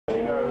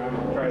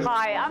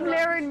Hi, I'm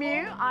Lerryn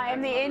Mew. I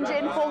am the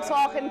Engine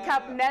Volkswagen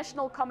Cup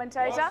National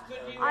commentator.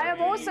 I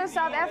am also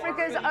South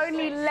Africa's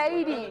only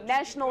lady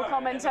national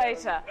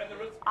commentator.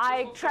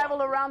 I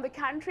travel around the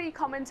country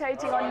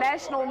commentating on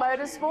national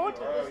motorsport.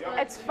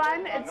 It's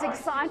fun, it's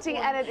exciting,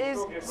 and it is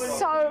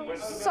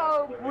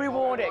so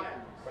rewarding.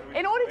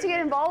 In order to get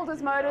involved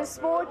with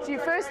motorsport, you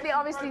firstly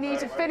obviously need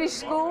to finish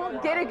school,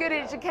 get a good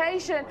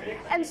education,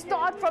 and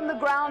start from the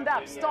ground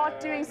up. Start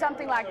doing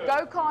something like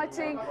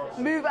go-karting,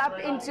 move up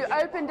into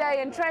open day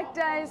and track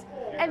days,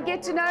 and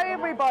get to know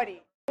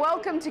everybody.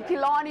 Welcome to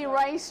Killarney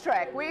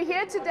Racetrack. We're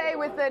here today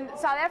with the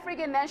South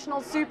African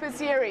National Super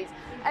Series.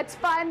 It's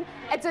fun,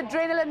 it's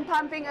adrenaline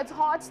pumping, it's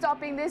heart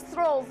stopping, there's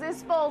thrills, there's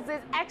spills,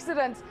 there's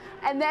accidents,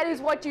 and that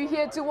is what you're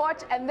here to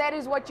watch, and that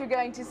is what you're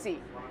going to see.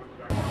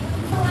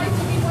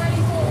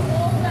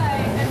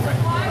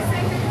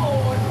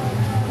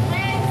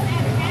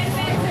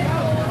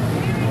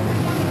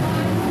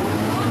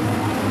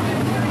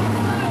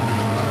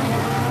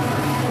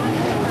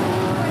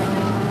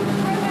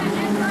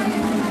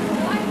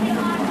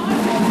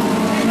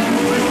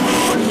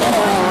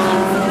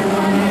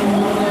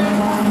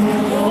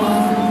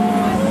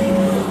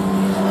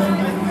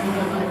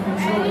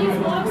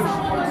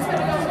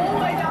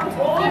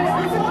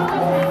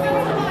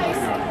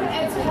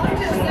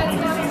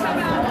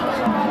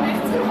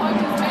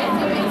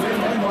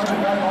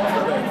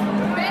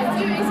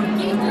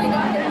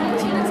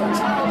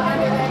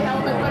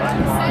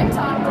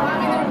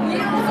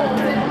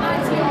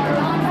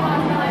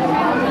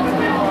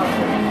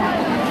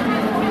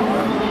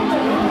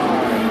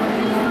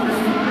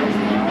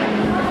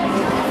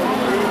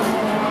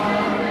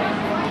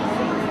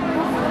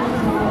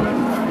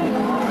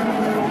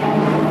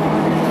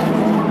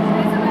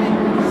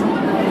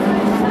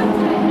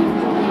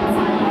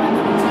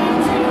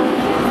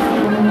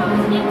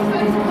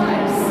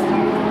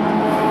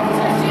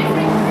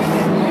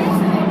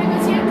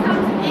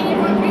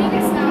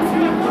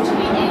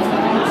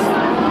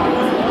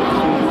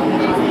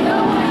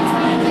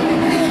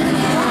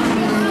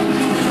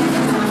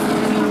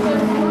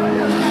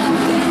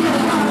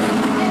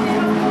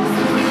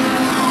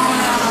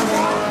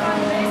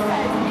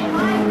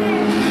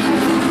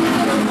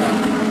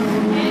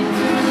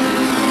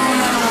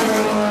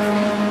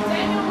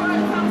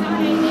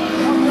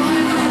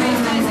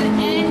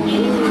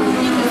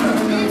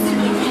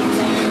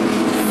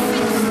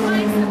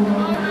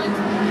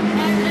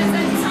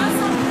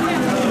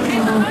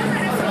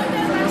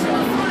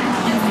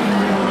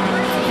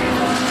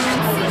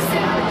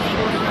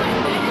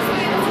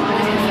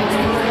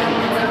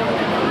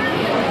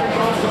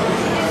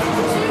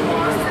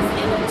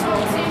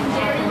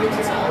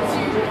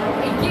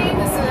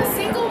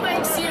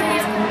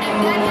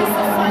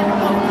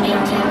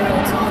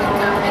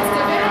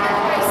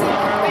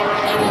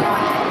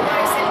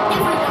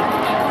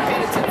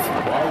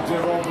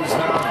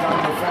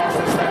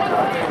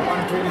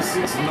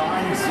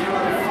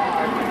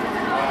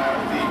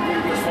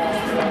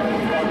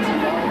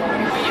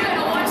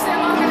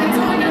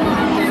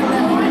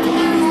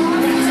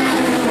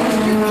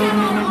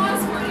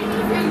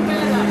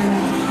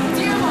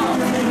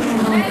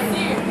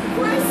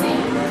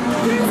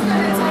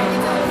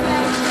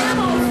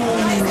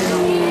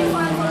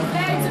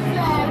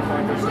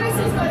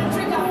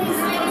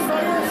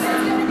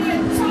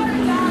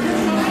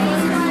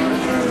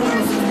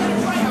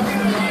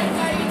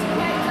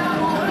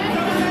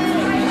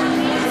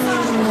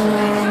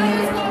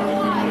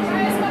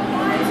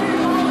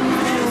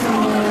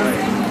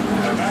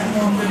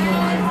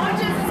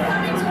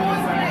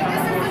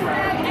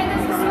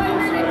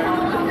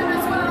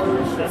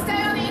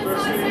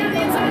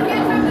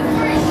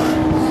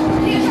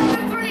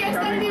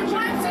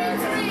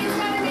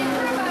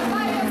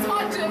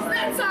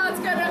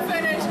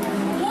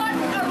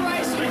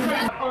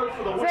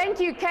 Thank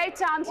you, Cape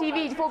Town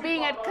TV, for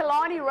being at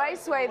Killarney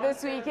Raceway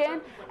this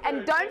weekend,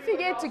 and don't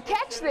forget to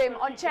catch them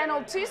on channel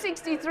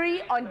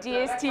 263 on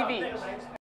DSTV.